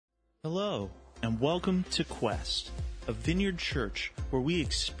Hello, and welcome to Quest, a vineyard church where we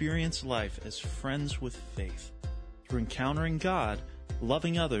experience life as friends with faith, through encountering God,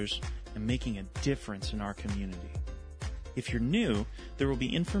 loving others, and making a difference in our community. If you're new, there will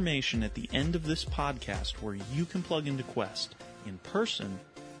be information at the end of this podcast where you can plug into Quest, in person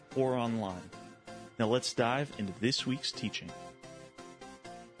or online. Now let's dive into this week's teaching.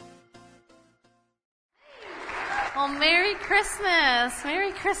 Well, Merry Christmas!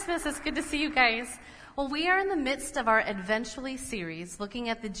 Merry Christmas! It's good to see you guys. Well, we are in the midst of our Advent-ually series, looking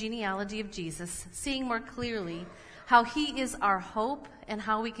at the genealogy of Jesus, seeing more clearly how he is our hope and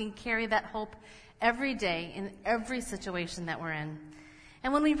how we can carry that hope every day in every situation that we're in.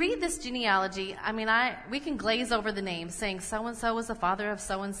 And when we read this genealogy, we can glaze over the names, saying so-and-so was the father of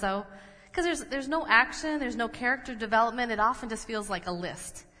so-and-so, because there's no action, there's no character development. It often just feels like a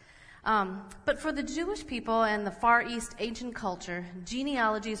list. But for the Jewish people and the Far East ancient culture,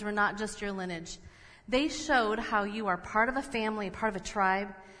 genealogies were not just your lineage. They showed how you are part of a family, part of a tribe.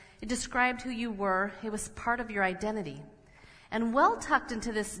 It described who you were. It was part of your identity. And well tucked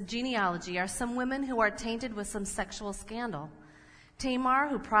into this genealogy are some women who are tainted with some sexual scandal. Tamar,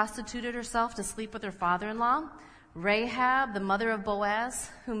 who prostituted herself to sleep with her father-in-law. Rahab, the mother of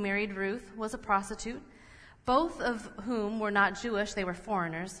Boaz, who married Ruth, was a prostitute. Both of whom were not Jewish, they were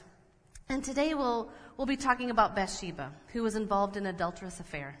foreigners. And today we'll be talking about Bathsheba, who was involved in an adulterous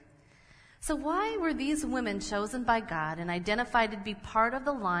affair. So why were these women chosen by God and identified to be part of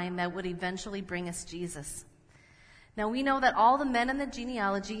the line that would eventually bring us Jesus? Now we know that all the men in the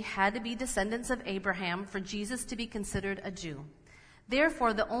genealogy had to be descendants of Abraham for Jesus to be considered a Jew.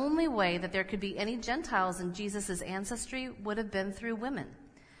 Therefore, the only way that there could be any Gentiles in Jesus' ancestry would have been through women.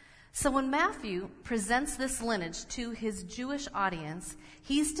 So when Matthew presents this lineage to his Jewish audience,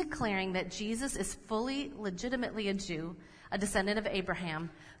 he's declaring that Jesus is fully, legitimately a Jew, a descendant of Abraham,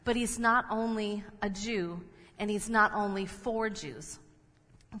 but he's not only a Jew, and he's not only for Jews.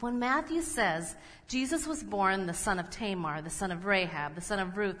 When Matthew says Jesus was born the son of Tamar, the son of Rahab, the son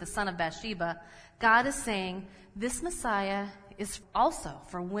of Ruth, the son of Bathsheba, God is saying this Messiah is also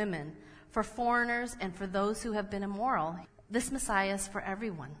for women, for foreigners, and for those who have been immoral. This Messiah is for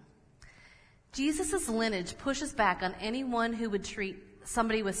everyone. Jesus' lineage pushes back on anyone who would treat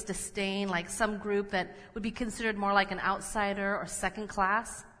somebody with disdain, like some group that would be considered more like an outsider or second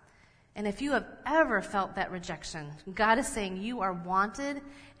class. And if you have ever felt that rejection, God is saying you are wanted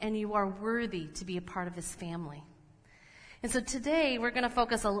and you are worthy to be a part of his family. And so today we're going to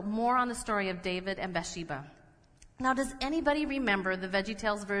focus more on the story of David and Bathsheba. Now, does anybody remember the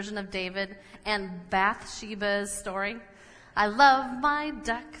VeggieTales version of David and Bathsheba's story? I love my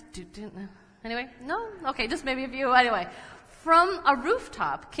duck. Anyway, no? Okay, just maybe a few. Anyway, from a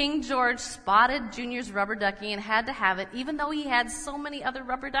rooftop, King George spotted Junior's rubber ducky and had to have it, even though he had so many other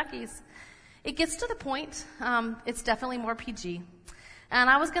rubber duckies. It gets to the point. It's definitely more PG. And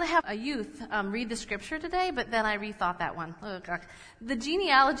I was going to have a youth read the scripture today, but then I rethought that one. Oh, God. The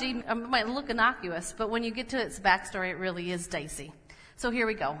genealogy might look innocuous, but when you get to its backstory, it really is dicey. So here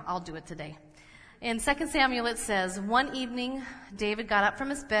we go. I'll do it today. In 2 Samuel, it says, one evening, David got up from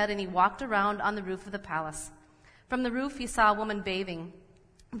his bed and he walked around on the roof of the palace. From the roof, he saw a woman bathing.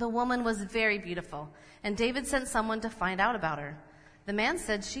 The woman was very beautiful, and David sent someone to find out about her. The man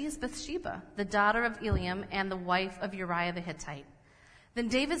said, she is Bathsheba, the daughter of Eliam and the wife of Uriah the Hittite. Then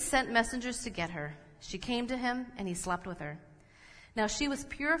David sent messengers to get her. She came to him, and he slept with her. Now she was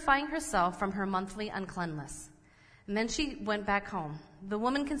purifying herself from her monthly uncleanness. And then she went back home. The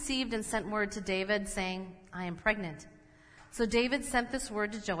woman conceived and sent word to David, saying, I am pregnant. So David sent this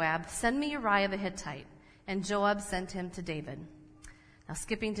word to Joab, send me Uriah the Hittite. And Joab sent him to David. Now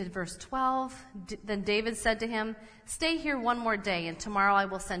skipping to verse 12, then David said to him, stay here one more day, and tomorrow I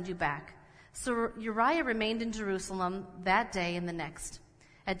will send you back. So Uriah remained in Jerusalem that day and the next.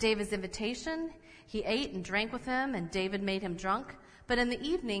 At David's invitation, he ate and drank with him, and David made him drunk. But in the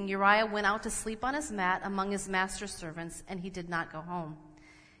evening, Uriah went out to sleep on his mat among his master's servants, and he did not go home.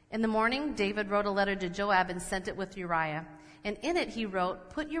 In the morning, David wrote a letter to Joab and sent it with Uriah. And in it he wrote,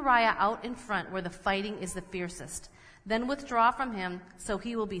 put Uriah out in front where the fighting is the fiercest. Then withdraw from him, so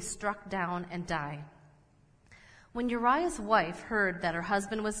he will be struck down and die. When Uriah's wife heard that her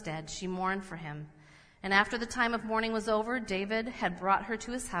husband was dead, she mourned for him. And after the time of mourning was over, David had brought her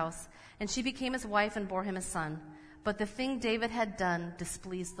to his house, and she became his wife and bore him a son. But the thing David had done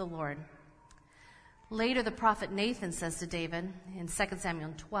displeased the Lord. Later, the prophet Nathan says to David in 2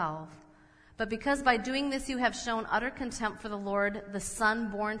 Samuel 12, but because by doing this you have shown utter contempt for the Lord, the son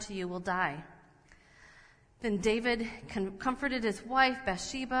born to you will die. Then David comforted his wife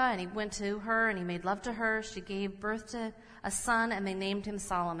Bathsheba, and he went to her and he made love to her. She gave birth to a son, and they named him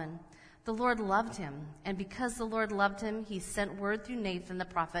Solomon. The Lord loved him, and because the Lord loved him, he sent word through Nathan the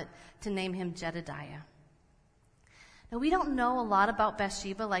prophet to name him Jedediah. Now, we don't know a lot about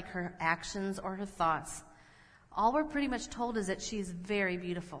Bathsheba, like her actions or her thoughts. All we're pretty much told is that she's very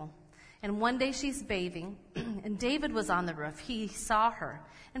beautiful. And one day she's bathing, and David was on the roof. He saw her.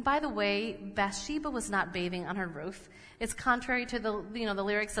 And by the way, Bathsheba was not bathing on her roof. It's contrary to the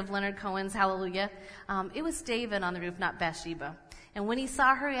lyrics of Leonard Cohen's Hallelujah. It was David on the roof, not Bathsheba. And when he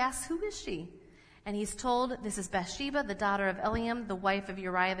saw her, he asked, "Who is she?" And he's told, "This is Bathsheba, the daughter of Eliam, the wife of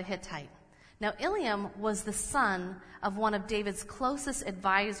Uriah the Hittite." Now, Eliam was the son of one of David's closest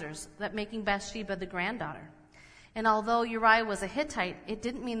advisors, that making Bathsheba the granddaughter. And although Uriah was a Hittite, it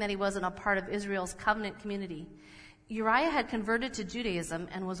didn't mean that he wasn't a part of Israel's covenant community. Uriah had converted to Judaism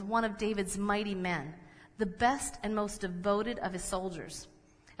and was one of David's mighty men, the best and most devoted of his soldiers.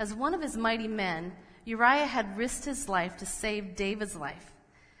 As one of his mighty men, Uriah had risked his life to save David's life.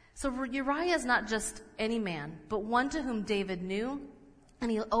 So Uriah is not just any man, but one to whom David knew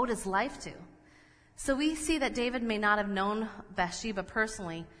and he owed his life to. So we see that David may not have known Bathsheba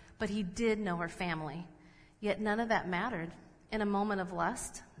personally, but he did know her family. Yet none of that mattered. In a moment of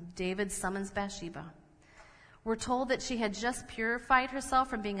lust, David summons Bathsheba. We're told that she had just purified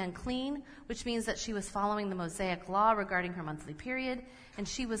herself from being unclean, which means that she was following the Mosaic law regarding her monthly period, and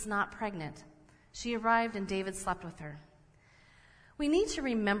she was not pregnant. She arrived and David slept with her. We need to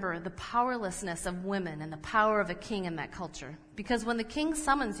remember the powerlessness of women and the power of a king in that culture, because when the king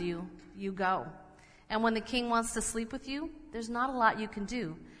summons you, you go. And when the king wants to sleep with you, there's not a lot you can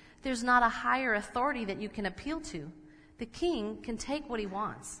do. There's not a higher authority that you can appeal to. The king can take what he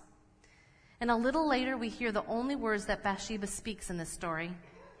wants. And a little later, we hear the only words that Bathsheba speaks in this story,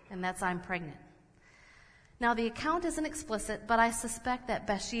 and that's, "I'm pregnant." Now, the account isn't explicit, but I suspect that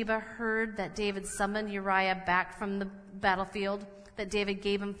Bathsheba heard that David summoned Uriah back from the battlefield, that David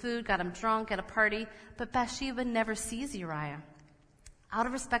gave him food, got him drunk at a party, but Bathsheba never sees Uriah. Out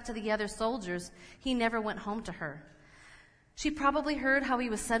of respect to the other soldiers, he never went home to her. She probably heard how he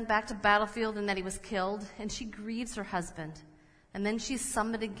was sent back to battlefield and that he was killed, and she grieves her husband. And then she's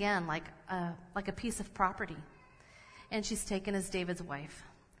summoned again like a piece of property. And she's taken as David's wife.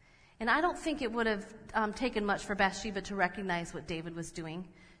 And I don't think it would have taken much for Bathsheba to recognize what David was doing.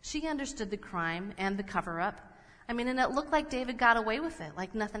 She understood the crime and the cover-up. And it looked like David got away with it,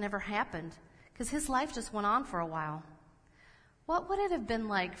 like nothing ever happened, because his life just went on for a while. What would it have been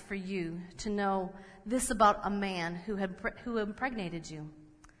like for you to know this about a man who impregnated you,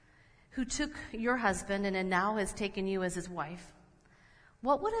 who took your husband and now has taken you as his wife?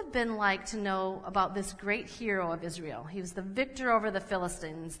 What would it have been like to know about this great hero of Israel? He was the victor over the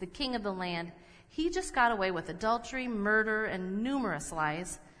Philistines, the king of the land. He just got away with adultery, murder, and numerous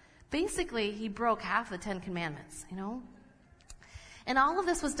lies. Basically, he broke half the 10 Commandments, And all of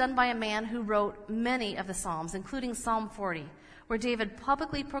this was done by a man who wrote many of the Psalms, including Psalm 40, where David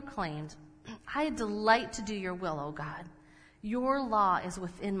publicly proclaimed, "I delight to do your will, O God. Your law is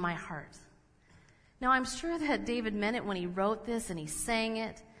within my heart." Now, I'm sure that David meant it when he wrote this and he sang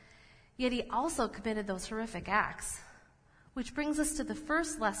it, yet he also committed those horrific acts. Which brings us to the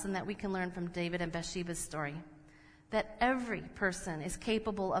first lesson that we can learn from David and Bathsheba's story, that every person is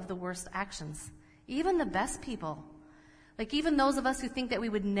capable of the worst actions, even the best people. Like even those of us who think that we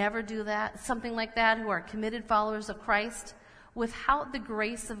would never do that, something like that, who are committed followers of Christ, without the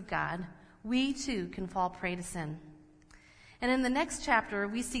grace of God, we too can fall prey to sin. And in the next chapter,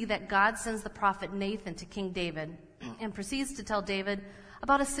 we see that God sends the prophet Nathan to King David and proceeds to tell David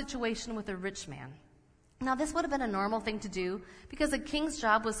about a situation with a rich man. Now, this would have been a normal thing to do because a king's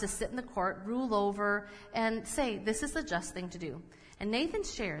job was to sit in the court, rule over, and say, this is the just thing to do. And Nathan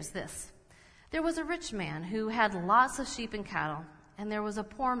shares this. There was a rich man who had lots of sheep and cattle, and there was a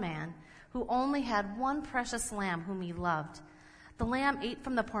poor man who only had one precious lamb whom he loved. The lamb ate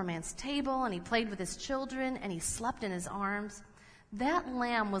from the poor man's table, and he played with his children, and he slept in his arms. That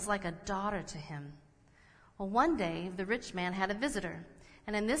lamb was like a daughter to him. Well, one day, the rich man had a visitor,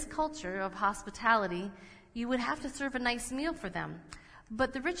 and in this culture of hospitality, you would have to serve a nice meal for them.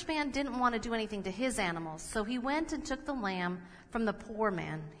 But the rich man didn't want to do anything to his animals, so he went and took the lamb from the poor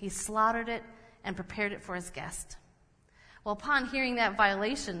man. He slaughtered it and prepared it for his guest. Well, upon hearing that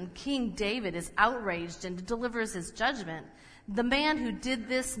violation, King David is outraged and delivers his judgment. The man who did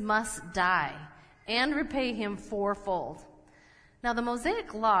this must die and repay him fourfold. Now, the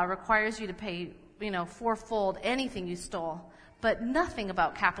Mosaic law requires you to pay, fourfold anything you stole, but nothing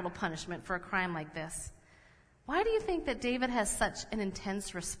about capital punishment for a crime like this. Why do you think that David has such an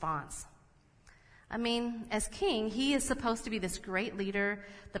intense response? I mean, as king, he is supposed to be this great leader,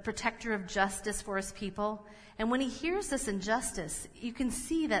 the protector of justice for his people. And when he hears this injustice, you can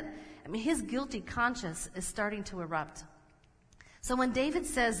see that, his guilty conscience is starting to erupt. So when David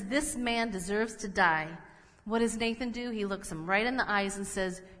says, this man deserves to die, what does Nathan do? He looks him right in the eyes and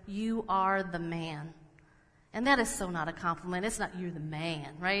says, you are the man. And that is so not a compliment. It's not you're the man,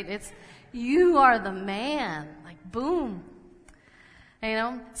 right? It's you are the man. Like, boom.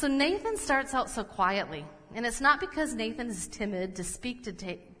 So Nathan starts out so quietly. And it's not because Nathan is timid to speak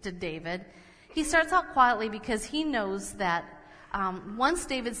to David. He starts out quietly because he knows that once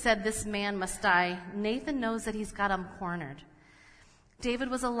David said this man must die, Nathan knows that he's got him cornered. David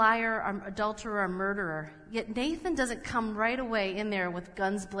was a liar, an adulterer, a murderer. Yet Nathan doesn't come right away in there with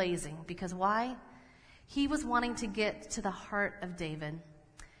guns blazing. Because why? He was wanting to get to the heart of David.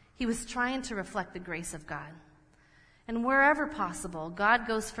 He was trying to reflect the grace of God. And wherever possible, God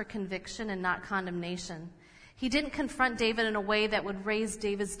goes for conviction and not condemnation. He didn't confront David in a way that would raise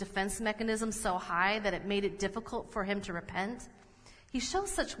David's defense mechanism so high that it made it difficult for him to repent. He shows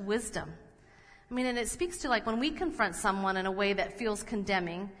such wisdom. And it speaks to when we confront someone in a way that feels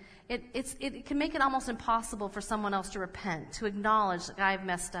condemning, it can make it almost impossible for someone else to repent, to acknowledge that I've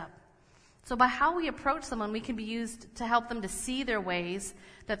messed up. So by how we approach someone, we can be used to help them to see their ways,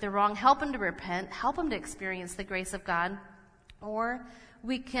 that they're wrong, help them to repent, help them to experience the grace of God, or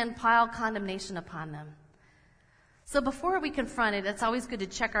we can pile condemnation upon them. So before we confront it, it's always good to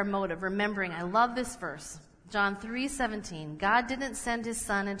check our motive, remembering, I love this verse, John 3:17. God didn't send his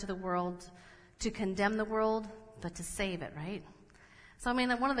son into the world to condemn the world, but to save it, right? So,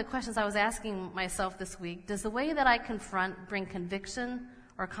 one of the questions I was asking myself this week, does the way that I confront bring conviction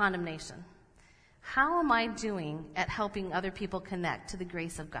or condemnation? How am I doing at helping other people connect to the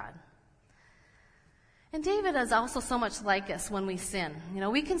grace of God? And David is also so much like us when we sin.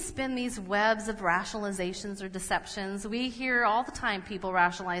 We can spin these webs of rationalizations or deceptions. We hear all the time people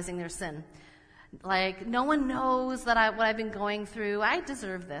rationalizing their sin. Like, no one knows what I've been going through. I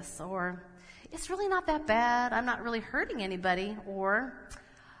deserve this. Or, it's really not that bad. I'm not really hurting anybody. Or,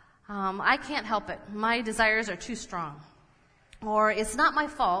 I can't help it. My desires are too strong. Or, it's not my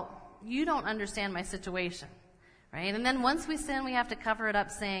fault. You don't understand my situation. Right? And then once we sin, we have to cover it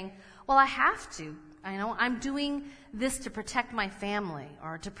up saying, well, I have to. I'm doing this to protect my family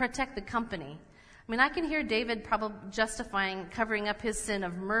or to protect the company. I can hear David probably justifying covering up his sin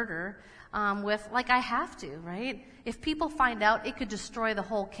of murder with, I have to, right? If people find out, it could destroy the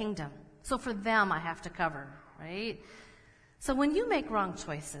whole kingdom. So for them, I have to cover, right? So when you make wrong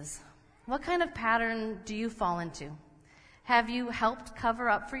choices, what kind of pattern do you fall into? Have you helped cover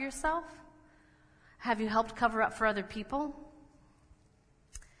up for yourself? Have you helped cover up for other people?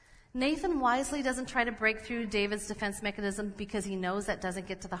 Nathan wisely doesn't try to break through David's defense mechanism because he knows that doesn't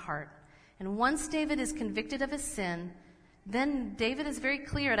get to the heart. And once David is convicted of his sin, then David is very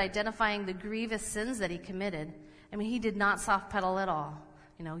clear at identifying the grievous sins that he committed. He did not soft pedal at all.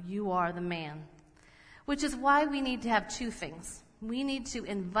 You are the man. Which is why we need to have two things. We need to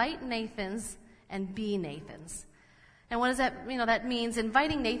invite Nathans and be Nathans. And what does that, that means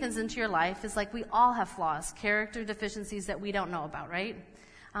inviting Nathans into your life is we all have flaws, character deficiencies that we don't know about, right?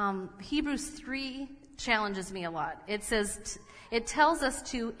 Hebrews 3 challenges me a lot. It tells us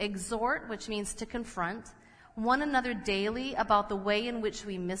to exhort, which means to confront, one another daily about the way in which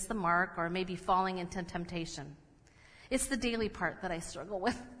we miss the mark or maybe falling into temptation. It's the daily part that I struggle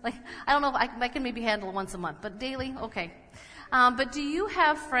with. I don't know if I can maybe handle once a month, but daily, okay. But do you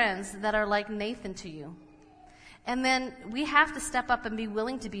have friends that are like Nathan to you? And then we have to step up and be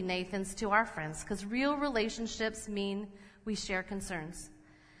willing to be Nathans to our friends, because real relationships mean we share concerns.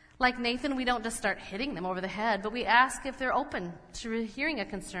 Like Nathan, we don't just start hitting them over the head, but we ask if they're open to hearing a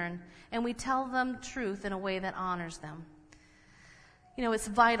concern, and we tell them truth in a way that honors them. It's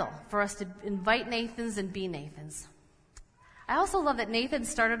vital for us to invite Nathans and be Nathans. I also love that Nathan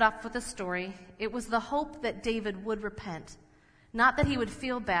started off with a story. It was the hope that David would repent. Not that he would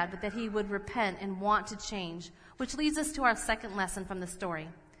feel bad, but that he would repent and want to change, which leads us to our second lesson from the story.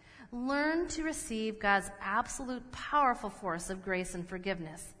 Learn to receive God's absolute powerful force of grace and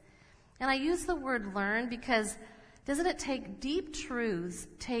forgiveness. And I use the word learn because doesn't it take deep truths,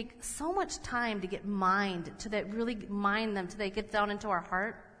 take so much time to get mined, to that really mine them, till they get down into our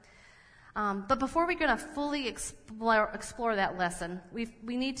heart? But before we're going to fully explore that lesson, we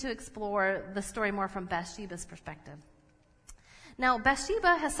need to explore the story more from Bathsheba's perspective. Now,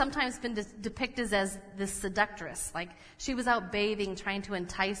 Bathsheba has sometimes been depicted as this seductress, like she was out bathing, trying to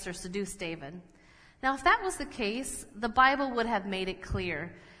entice or seduce David. Now, if that was the case, the Bible would have made it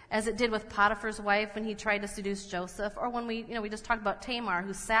clear. as it did with Potiphar's wife when he tried to seduce Joseph, or when we just talked about Tamar,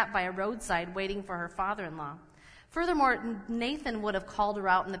 who sat by a roadside waiting for her father-in-law. Furthermore, Nathan would have called her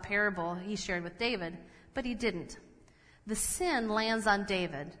out in the parable he shared with David, but he didn't. The sin lands on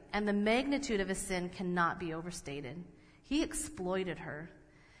David, and the magnitude of his sin cannot be overstated. He exploited her.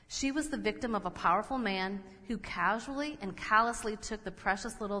 She was the victim of a powerful man who casually and callously took the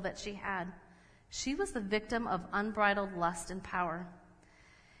precious little that she had. She was the victim of unbridled lust and power.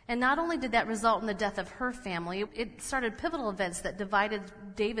 And not only did that result in the death of her family, it started pivotal events that divided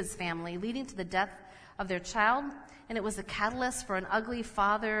David's family, leading to the death of their child, and it was the catalyst for an ugly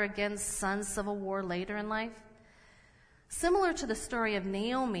father against son civil war later in life. Similar to the story of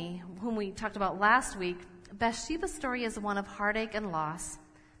Naomi, whom we talked about last week, Bathsheba's story is one of heartache and loss.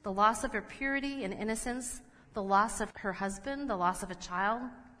 The loss of her purity and innocence, the loss of her husband, the loss of a child.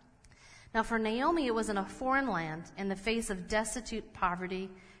 Now for Naomi, it was in a foreign land, in the face of destitute poverty.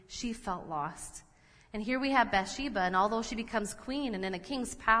 She felt lost. And here we have Bathsheba, and although she becomes queen and in a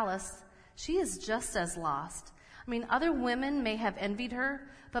king's palace, she is just as lost. I mean, other women may have envied her,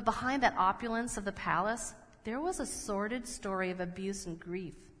 but behind that opulence of the palace, there was a sordid story of abuse and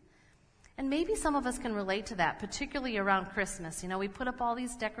grief. And maybe some of us can relate to that, particularly around Christmas. We put up all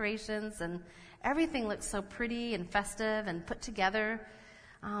these decorations and everything looks so pretty and festive and put together.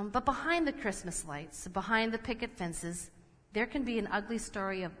 But behind the Christmas lights, behind the picket fences, there can be an ugly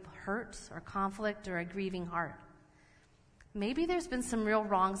story of hurt or conflict or a grieving heart. Maybe there's been some real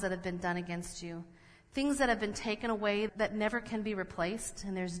wrongs that have been done against you, things that have been taken away that never can be replaced,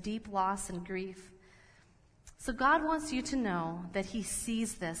 and there's deep loss and grief. So God wants you to know that he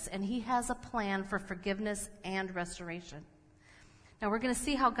sees this, and he has a plan for forgiveness and restoration. Now we're going to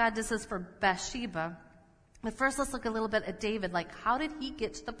see how God does this for Bathsheba. But first, let's look a little bit at David. How did he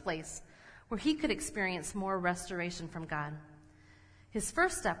get to the place where he could experience more restoration from God? His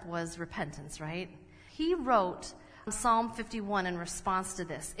first step was repentance, right? He wrote Psalm 51 in response to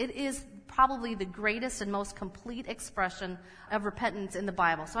this. It is probably the greatest and most complete expression of repentance in the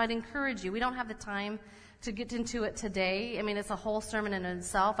Bible. So I'd encourage you, we don't have the time to get into it today. I mean, it's a whole sermon in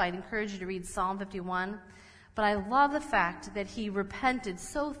itself. I'd encourage you to read Psalm 51. But I love the fact that he repented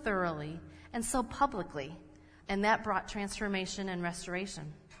so thoroughly and so publicly, and that brought transformation and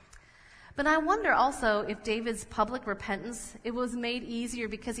restoration. But I wonder also if David's public repentance, it was made easier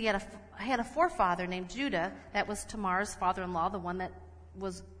because he had a forefather named Judah. That was Tamar's father-in-law, the one that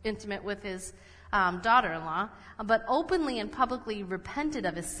was intimate with his daughter-in-law, but openly and publicly repented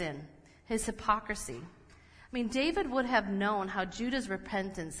of his sin, his hypocrisy. I mean, David would have known how Judah's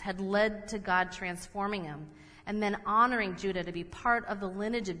repentance had led to God transforming him and then honoring Judah to be part of the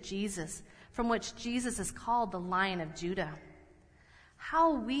lineage of Jesus, from which Jesus is called the Lion of Judah.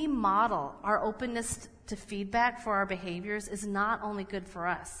 How we model our openness to feedback for our behaviors is not only good for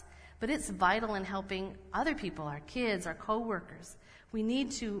us, but it's vital in helping other people, our kids, our co-workers. We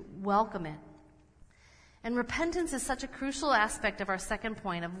need to welcome it. And repentance is such a crucial aspect of our second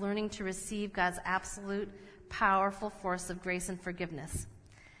point of learning to receive God's absolute, powerful force of grace and forgiveness.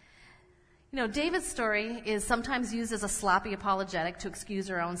 David's story is sometimes used as a sloppy apologetic to excuse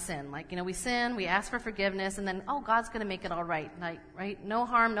our own sin. We sin, we ask for forgiveness, and then, God's going to make it all right. Right? No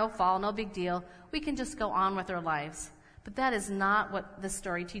harm, no foul, no big deal. We can just go on with our lives. But that is not what this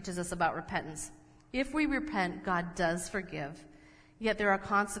story teaches us about repentance. If we repent, God does forgive. Yet there are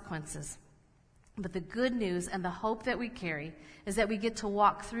consequences. But the good news and the hope that we carry is that we get to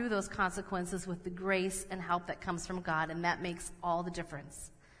walk through those consequences with the grace and help that comes from God, and that makes all the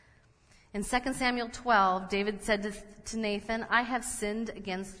difference. In 2 Samuel 12, David said to Nathan, I have sinned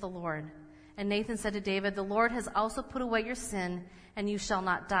against the Lord. And Nathan said to David, the Lord has also put away your sin, and you shall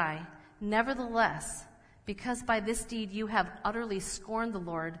not die. Nevertheless, because by this deed you have utterly scorned the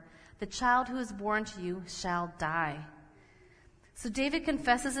Lord, the child who is born to you shall die. So David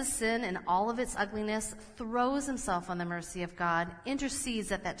confesses his sin in all of its ugliness, throws himself on the mercy of God, intercedes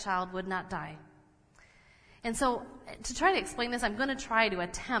that that child would not die. And so to try to explain this, I'm going to try to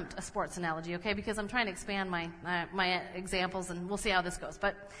attempt a sports analogy, okay? Because I'm trying to expand my examples, and we'll see how this goes.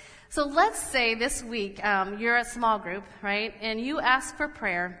 So let's say this week you're a small group, right? And you ask for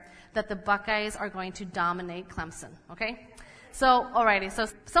prayer that the Buckeyes are going to dominate Clemson, okay? So, alrighty, so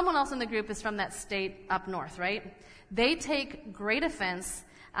someone else in the group is from that state up north, right? They take great offense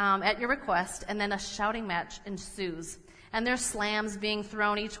at your request, and then a shouting match ensues. And there's slams being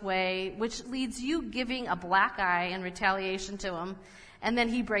thrown each way, which leads you giving a black eye in retaliation to him, and then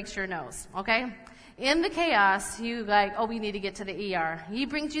he breaks your nose, okay? In the chaos, you we need to get to the ER. He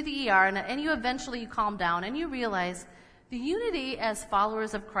brings you to the ER, and you eventually calm down, and you realize The unity as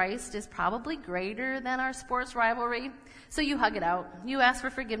followers of Christ is probably greater than our sports rivalry. So you hug it out. You ask for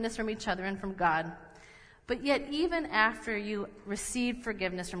forgiveness from each other and from God. But yet, even after you receive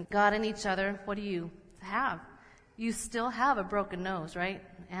forgiveness from God and each other, what do you have? You still have a broken nose, right?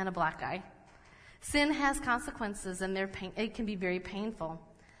 And a black eye. Sin has consequences, and it can be very painful.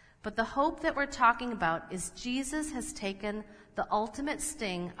 But the hope that we're talking about is Jesus has taken the ultimate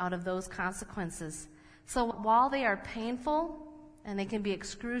sting out of those consequences. So while they are painful, and they can be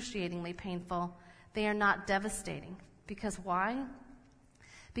excruciatingly painful, they are not devastating. Because why?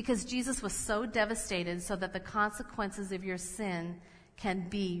 Because Jesus was so devastated so that the consequences of your sin can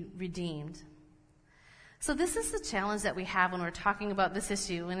be redeemed. So this is the challenge that we have when we're talking about this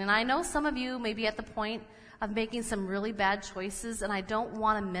issue. And I know some of you may be at the point of making some really bad choices, and I don't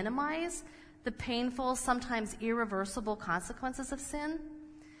want to minimize the painful, sometimes irreversible consequences of sin.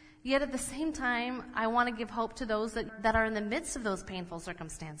 Yet at the same time, I want to give hope to those that are in the midst of those painful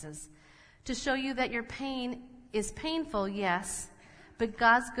circumstances, to show you that your pain is painful, yes, but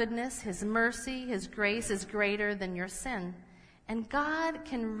God's goodness, His mercy, His grace is greater than your sin. And God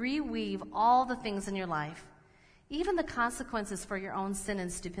can reweave all the things in your life, even the consequences for your own sin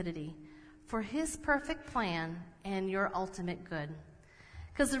and stupidity, for His perfect plan and your ultimate good.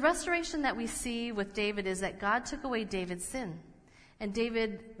 Because the restoration that we see with David is that God took away David's sin, and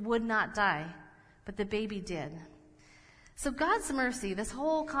David would not die, but the baby did. So God's mercy, this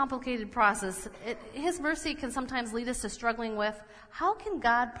whole complicated process, His mercy can sometimes lead us to struggling with, how can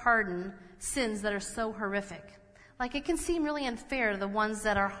God pardon sins that are so horrific? Like, it can seem really unfair to the ones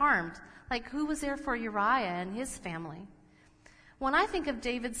that are harmed. Like, who was there for Uriah and his family? When I think of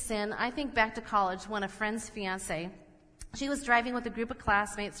David's sin, I think back to college when a friend's fiance, she was driving with a group of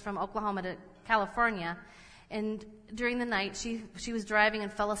classmates from Oklahoma to California, and during the night, she was driving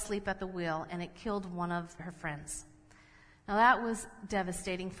and fell asleep at the wheel, and it killed one of her friends. Now, that was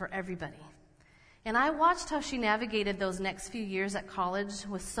devastating for everybody. And I watched how she navigated those next few years at college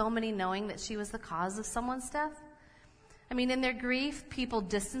with so many knowing that she was the cause of someone's death. I mean, in their grief, people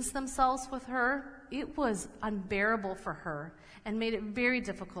distanced themselves with her. It was unbearable for her and made it very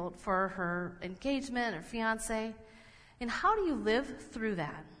difficult for her engagement, her fiance. And how do you live through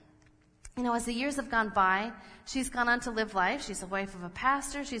that? You know, as the years have gone by, she's gone on to live life. She's the wife of a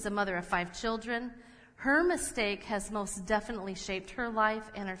pastor. She's a mother of 5 children. Her mistake has most definitely shaped her life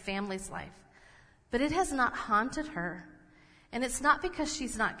and her family's life. But it has not haunted her. And it's not because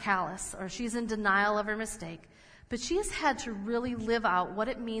she's not callous or she's in denial of her mistake, but she has had to really live out what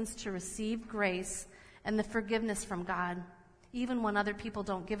it means to receive grace and the forgiveness from God, even when other people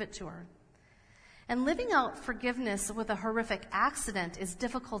don't give it to her. And living out forgiveness with a horrific accident is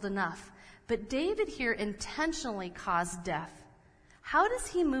difficult enough, but David here intentionally caused death. How does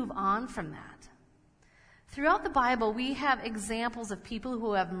he move on from that? Throughout the Bible, we have examples of people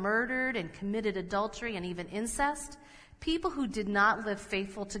who have murdered and committed adultery and even incest, people who did not live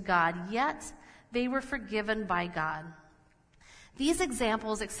faithful to God, yet they were forgiven by God. These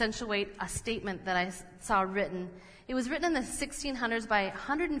examples accentuate a statement that I saw written. It was written in the 1600s by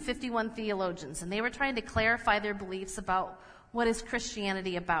 151 theologians, and they were trying to clarify their beliefs about what is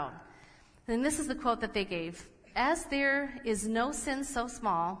Christianity about. And this is the quote that they gave. As there is no sin so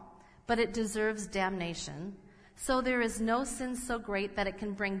small, but it deserves damnation, so there is no sin so great that it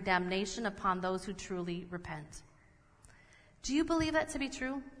can bring damnation upon those who truly repent. Do you believe that to be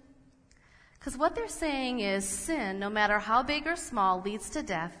true? Because what they're saying is sin, no matter how big or small, leads to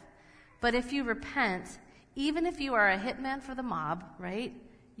death. But if you repent, even if you are a hitman for the mob, right,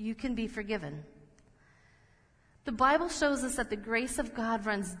 you can be forgiven. The Bible shows us that the grace of God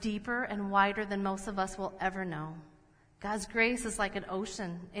runs deeper and wider than most of us will ever know. God's grace is like an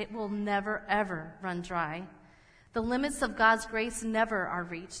ocean. It will never, ever run dry. The limits of God's grace never are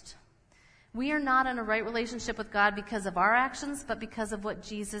reached. We are not in a right relationship with God because of our actions, but because of what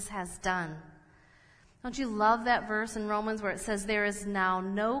Jesus has done. Don't you love that verse in Romans where it says, there is now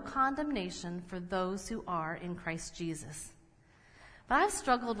no condemnation for those who are in Christ Jesus? But I've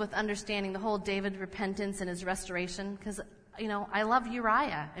struggled with understanding the whole David repentance and his restoration because, I love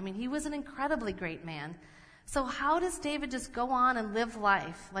Uriah. I mean, he was an incredibly great man. So how does David just go on and live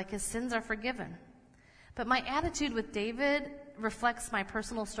life like his sins are forgiven? But my attitude with David reflects my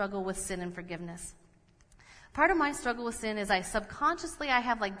personal struggle with sin and forgiveness. Part of my struggle with sin is I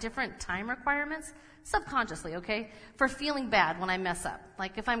have like different time requirements, subconsciously, okay, for feeling bad when I mess up.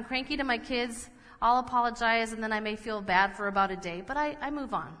 Like if I'm cranky to my kids, I'll apologize and then I may feel bad for about a day, but I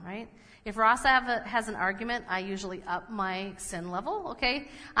move on, right? If Ross has an argument, I usually up my sin level, okay?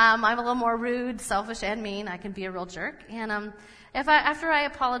 I'm a little more rude, selfish, and mean. I can be a real jerk. And after I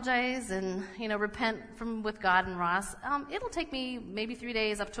apologize and, repent with God and Ross, it'll take me maybe 3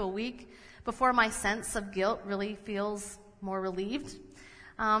 days up to a week before my sense of guilt really feels more relieved.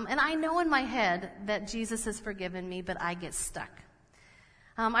 And I know in my head that Jesus has forgiven me, but I get stuck.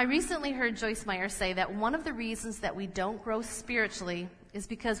 I recently heard Joyce Meyer say that one of the reasons that we don't grow spiritually is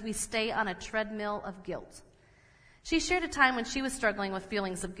because we stay on a treadmill of guilt. She shared a time when she was struggling with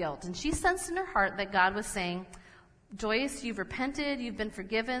feelings of guilt, and she sensed in her heart that God was saying, Joyce, you've repented, you've been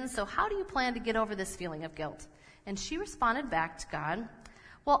forgiven, so how do you plan to get over this feeling of guilt? And she responded back to God,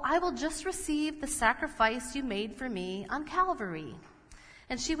 well, I will just receive the sacrifice you made for me on Calvary.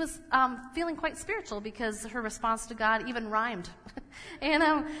 And she was feeling quite spiritual because her response to God even rhymed. And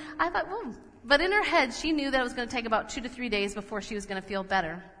I thought, well, but in her head, she knew that it was going to take about 2 to 3 days before she was going to feel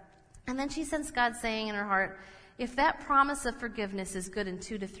better. And then she sensed God saying in her heart, if that promise of forgiveness is good in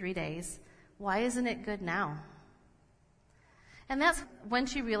 2 to 3 days, why isn't it good now? And that's when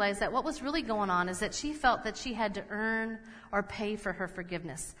she realized that what was really going on is that she felt that she had to earn or pay for her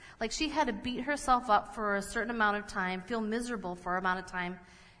forgiveness. Like she had to beat herself up for a certain amount of time, feel miserable for an amount of time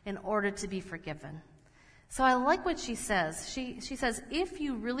in order to be forgiven. So I like what she says. She says, if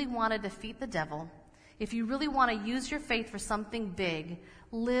you really want to defeat the devil, if you really want to use your faith for something big,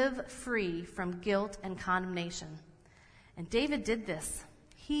 live free from guilt and condemnation. And David did this.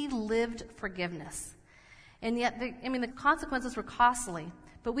 He lived forgiveness. And yet, the consequences were costly.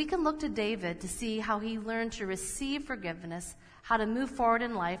 But we can look to David to see how he learned to receive forgiveness, how to move forward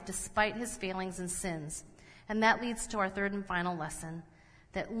in life despite his failings and sins. And that leads to our third and final lesson,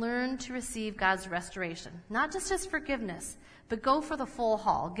 that learn to receive God's restoration. Not just his forgiveness, but go for the full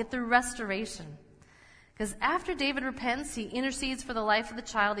haul. Get the restoration. Because after David repents, he intercedes for the life of the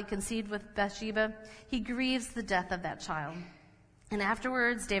child he conceived with Bathsheba. He grieves the death of that child. And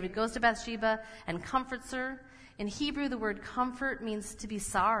afterwards, David goes to Bathsheba and comforts her. In Hebrew, the word comfort means to be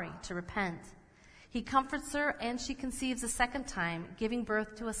sorry, to repent. He comforts her, and she conceives a second time, giving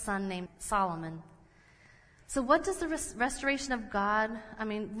birth to a son named Solomon. So what does the restoration of God,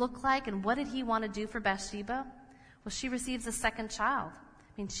 look like, and what did he want to do for Bathsheba? Well, she receives a second child.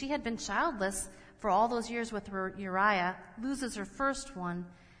 She had been childless for all those years with her Uriah, loses her first one,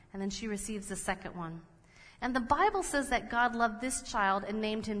 and then she receives the second one. And the Bible says that God loved this child and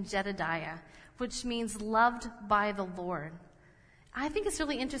named him Jedediah, which means loved by the Lord. I think it's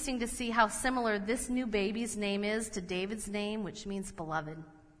really interesting to see how similar this new baby's name is to David's name, which means beloved.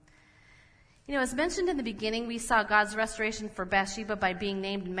 As mentioned in the beginning, we saw God's restoration for Bathsheba by being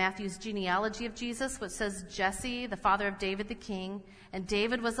named in Matthew's genealogy of Jesus, which says Jesse, the father of David the king, and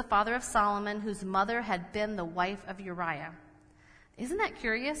David was the father of Solomon, whose mother had been the wife of Uriah. Isn't that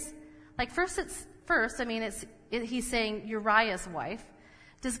curious? He's saying Uriah's wife.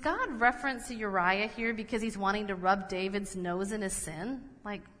 Does God reference Uriah here because he's wanting to rub David's nose in his sin?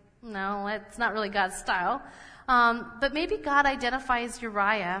 No, it's not really God's style. But maybe God identifies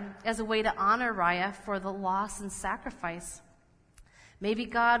Uriah as a way to honor Uriah for the loss and sacrifice. Maybe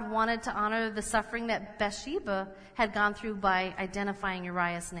God wanted to honor the suffering that Bathsheba had gone through by identifying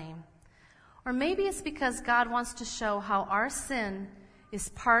Uriah's name. Or maybe it's because God wants to show how our sin is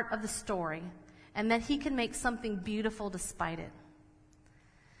part of the story and that he can make something beautiful despite it.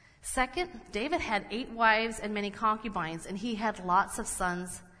 Second, David had 8 wives and many concubines, and he had lots of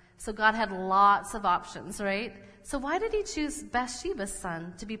sons. So God had lots of options, right? So why did he choose Bathsheba's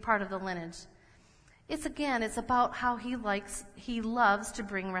son to be part of the lineage? It's about how he loves to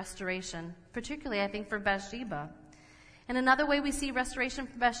bring restoration, particularly, I think, for Bathsheba. And another way we see restoration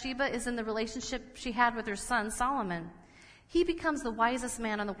for Bathsheba is in the relationship she had with her son, Solomon. He becomes the wisest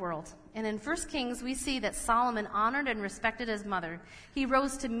man in the world. And in 1 Kings, we see that Solomon honored and respected his mother. He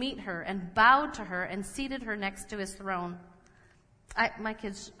rose to meet her and bowed to her and seated her next to his throne. My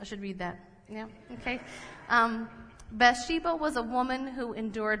kids should read that. Yeah, okay. Bathsheba was a woman who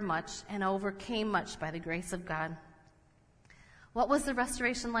endured much and overcame much by the grace of God. What was the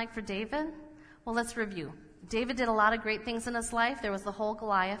restoration like for David? Well, let's review. David did a lot of great things in his life. There was the whole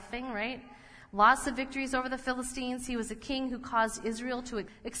Goliath thing, right? Lots of victories over the Philistines. He was a king who caused Israel to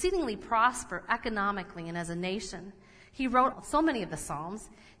exceedingly prosper economically and as a nation. He wrote so many of the Psalms.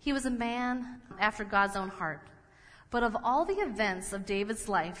 He was a man after God's own heart. But of all the events of David's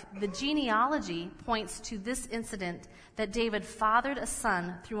life, the genealogy points to this incident that David fathered a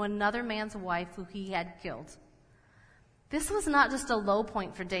son through another man's wife who he had killed. This was not just a low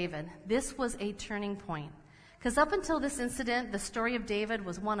point for David. This was a turning point. Because up until this incident, the story of David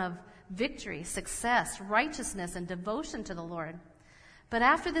was one of victory, success, righteousness, and devotion to the Lord. But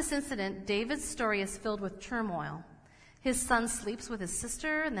after this incident, David's story is filled with turmoil. His son sleeps with his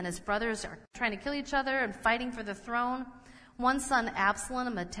sister, and then his brothers are trying to kill each other and fighting for the throne. One son,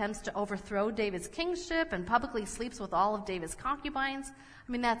 Absalom, attempts to overthrow David's kingship and publicly sleeps with all of David's concubines.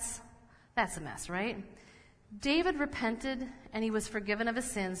 I mean, that's a mess, right? David repented, and he was forgiven of his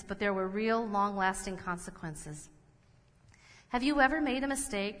sins, but there were real, long-lasting consequences. Have you ever made a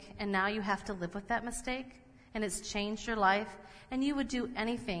mistake, and now you have to live with that mistake, and it's changed your life, and you would do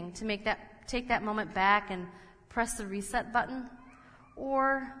anything to take that moment back and press the reset button?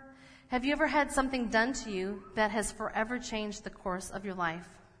 Or have you ever had something done to you that has forever changed the course of your life?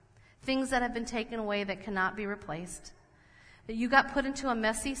 Things that have been taken away that cannot be replaced. That you got put into a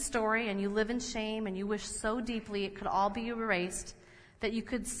messy story and you live in shame and you wish so deeply it could all be erased that you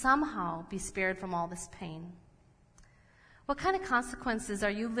could somehow be spared from all this pain. What kind of consequences are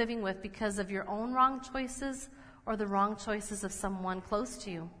you living with because of your own wrong choices or the wrong choices of someone close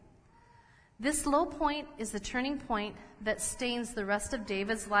to you? This low point is the turning point that stains the rest of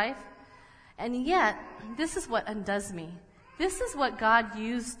David's life, and yet, this is what undoes me. This is what God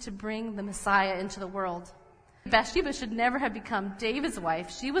used to bring the Messiah into the world. Bathsheba should never have become David's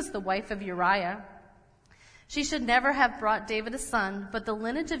wife. She was the wife of Uriah. She should never have brought David a son, but the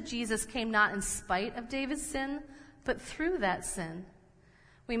lineage of Jesus came not in spite of David's sin, but through that sin.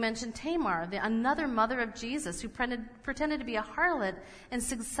 We mentioned Tamar, another mother of Jesus, who pretended to be a harlot and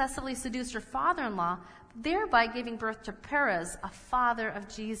successfully seduced her father-in-law, thereby giving birth to Perez, a father of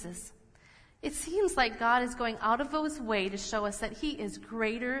Jesus. It seems like God is going out of his way to show us that he is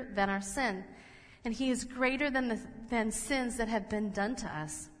greater than our sin, and he is greater than sins that have been done to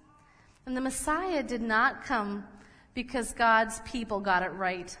us. And the Messiah did not come because God's people got it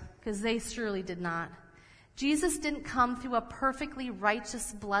right, because they surely did not. Jesus didn't come through a perfectly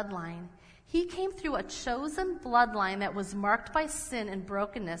righteous bloodline. He came through a chosen bloodline that was marked by sin and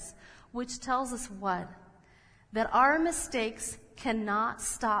brokenness, which tells us what? That our mistakes cannot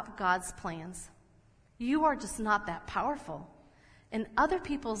stop God's plans. You are just not that powerful. And other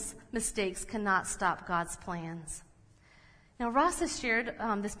people's mistakes cannot stop God's plans. Now, Ross has shared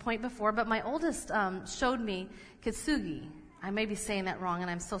this point before, but my oldest showed me kintsugi. I may be saying that wrong,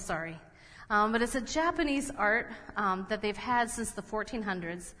 and I'm so sorry. But it's a Japanese art that they've had since the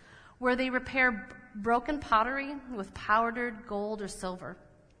 1400s, where they repair broken pottery with powdered gold or silver.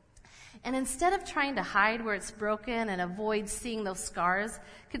 And instead of trying to hide where it's broken and avoid seeing those scars,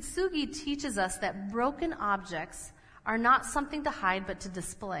 kintsugi teaches us that broken objects are not something to hide but to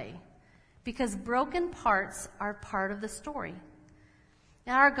display, because broken parts are part of the story.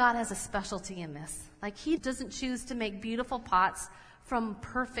 Now, our God has a specialty in this. Like, he doesn't choose to make beautiful pots from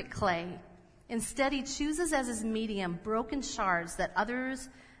perfect clay. Instead, he chooses as his medium broken shards that others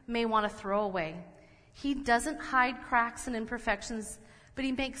may want to throw away. He doesn't hide cracks and imperfections, but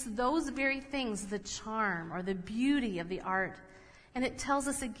he makes those very things the charm or the beauty of the art. And it tells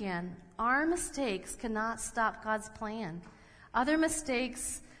us again, our mistakes cannot stop God's plan. Other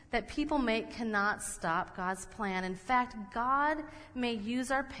mistakes that people make cannot stop God's plan. In fact, God may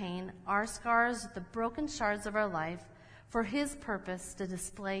use our pain, our scars, the broken shards of our life for his purpose to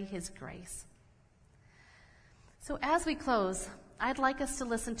display his grace. So as we close, I'd like us to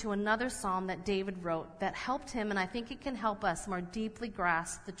listen to another psalm that David wrote that helped him, and I think it can help us more deeply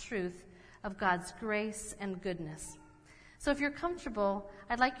grasp the truth of God's grace and goodness. So if you're comfortable,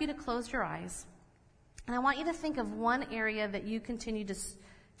 I'd like you to close your eyes, and I want you to think of one area that you continue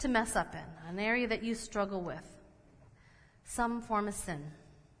to mess up in, an area that you struggle with, some form of sin.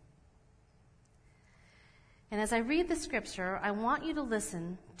 And as I read the scripture, I want you to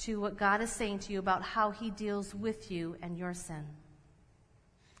listen to what God is saying to you about how he deals with you and your sin.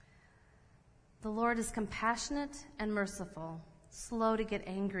 The Lord is compassionate and merciful, slow to get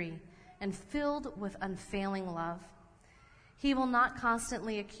angry, and filled with unfailing love. He will not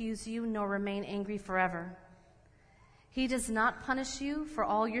constantly accuse you, nor remain angry forever. He does not punish you for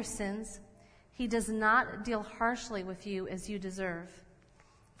all your sins. He does not deal harshly with you as you deserve.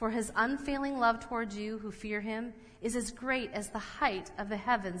 For his unfailing love towards you who fear him is as great as the height of the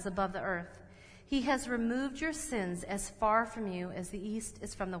heavens above the earth. He has removed your sins as far from you as the east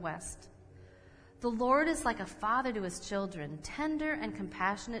is from the west. The Lord is like a father to his children, tender and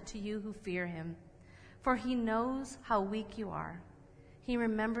compassionate to you who fear him. For he knows how weak you are. He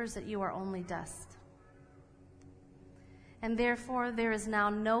remembers that you are only dust. And therefore there is now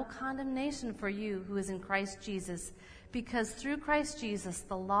no condemnation for you who is in Christ Jesus, because through Christ Jesus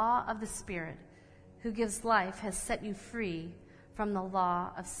the law of the Spirit who gives life has set you free from the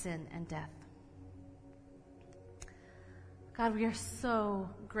law of sin and death. God, we are so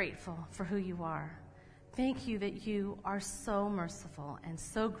grateful for who you are, Thank you that you are so merciful and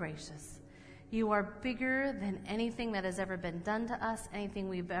so gracious. You are bigger than anything that has ever been done to us, anything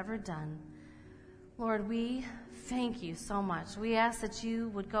we've ever done. Lord, we thank you so much. We ask that you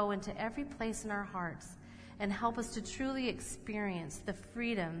would go into every place in our hearts and help us to truly experience the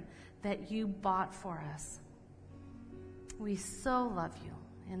freedom that you bought for us. We so love you.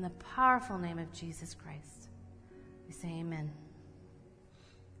 In the powerful name of Jesus Christ, we say amen.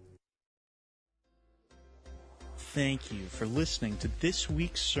 Thank you for listening to this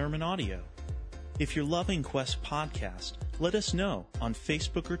week's sermon audio. If you're loving Quest Podcast, let us know on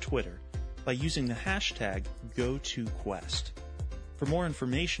Facebook or Twitter by using the hashtag #GoToQuest. For more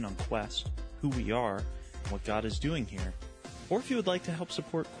information on Quest, who we are, and what God is doing here, or if you would like to help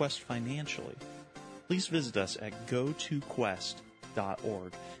support Quest financially, please visit us at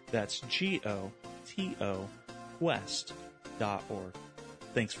gotoquest.org. That's GOTO Quest.org.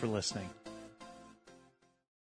 Thanks for listening.